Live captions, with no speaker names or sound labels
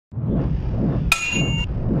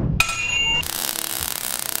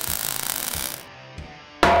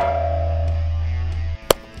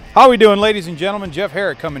How are we doing, ladies and gentlemen? Jeff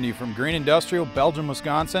Herrick coming to you from Green Industrial, Belgium,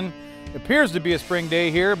 Wisconsin. It appears to be a spring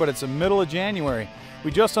day here, but it's the middle of January.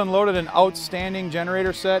 We just unloaded an outstanding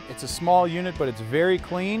generator set. It's a small unit, but it's very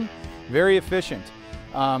clean, very efficient.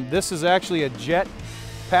 This is actually a jet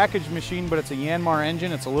package machine, but it's a Yanmar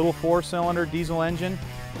engine. It's a little 4-cylinder diesel engine,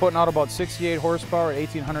 putting out about 68 horsepower at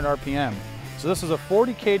 1800 RPM. So this is a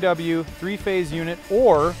 40 kW 3-phase unit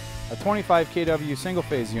or a 25 kW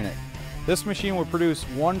single-phase unit. This machine will produce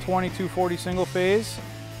 120, 240 single phase.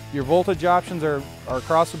 Your voltage options are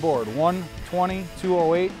across the board, 120,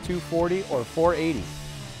 208, 240, or 480.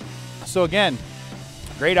 So again,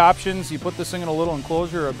 great options. You put this thing in a little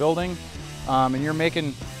enclosure or a building, and you're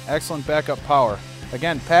making excellent backup power.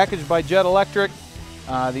 Again, packaged by Jet Electric.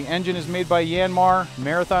 The engine is made by Yanmar,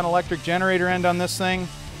 Marathon electric generator end on this thing.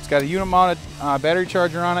 It's got a unit-mounted battery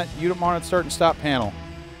charger on it, unit-mounted start and stop panel.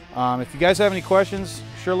 If you guys have any questions,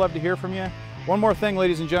 sure love to hear from you. One more thing,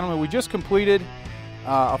 ladies and gentlemen, we just completed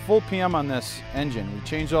a full PM on this engine. We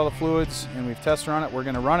changed all the fluids and we've tested on it. We're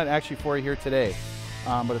going to run it actually for you here today.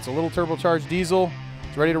 But it's a little turbocharged diesel.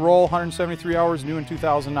 It's ready to roll, 173 hours, new in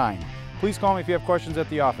 2009. Please call me if you have questions at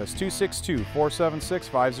the office,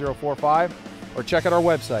 262-476-5045, or check out our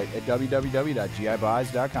website at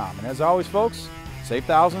www.GIBUYS.com. And as always, folks, save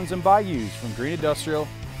thousands and buy used from Green Industrial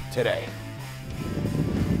today.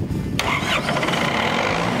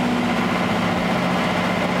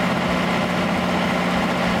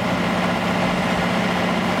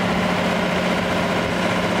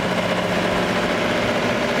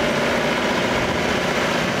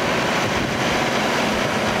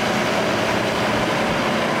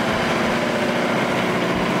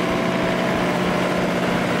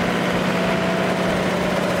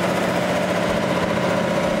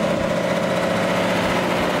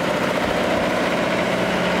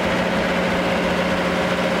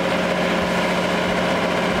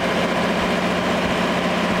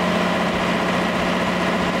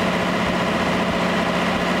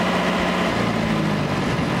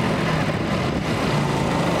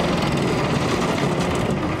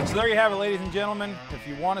 So there you have it, ladies and gentlemen. If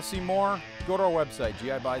you want to see more, go to our website,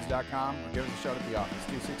 GIBUYS.com, or give us a shout at the office,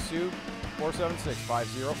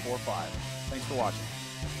 262-476-5045. Thanks for watching.